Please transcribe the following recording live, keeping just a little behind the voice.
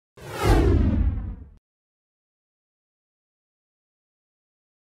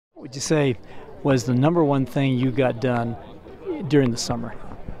Would you say was the number one thing you got done during the summer?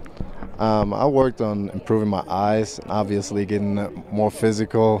 I worked on improving my eyes, and obviously getting more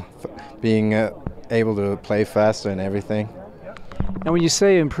physical, being able to play faster and everything. And when you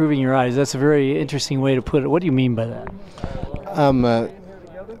say improving your eyes, that's a very interesting way to put it. What do you mean by that?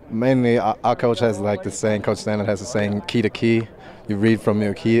 Mainly, our coach has like the saying, Coach Standard has the saying, key to key. You read from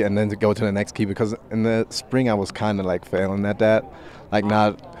your key and then to go to the next key, because in the spring I was kind of like failing at that, like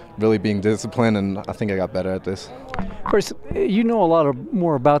not really being disciplined, and I think I got better at this. Of course, you know a lot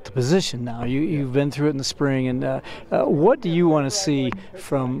more about the position now. You've been through it in the spring, and what do you want to see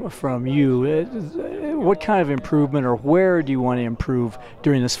from you? What kind of improvement, or where do you want to improve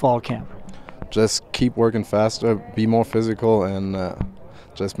during this fall camp? Just keep working faster, be more physical, and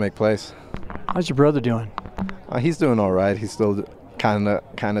just make plays. How's your brother doing? He's doing all right. He's still kind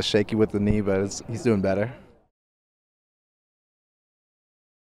of shaky with the knee, but he's doing better.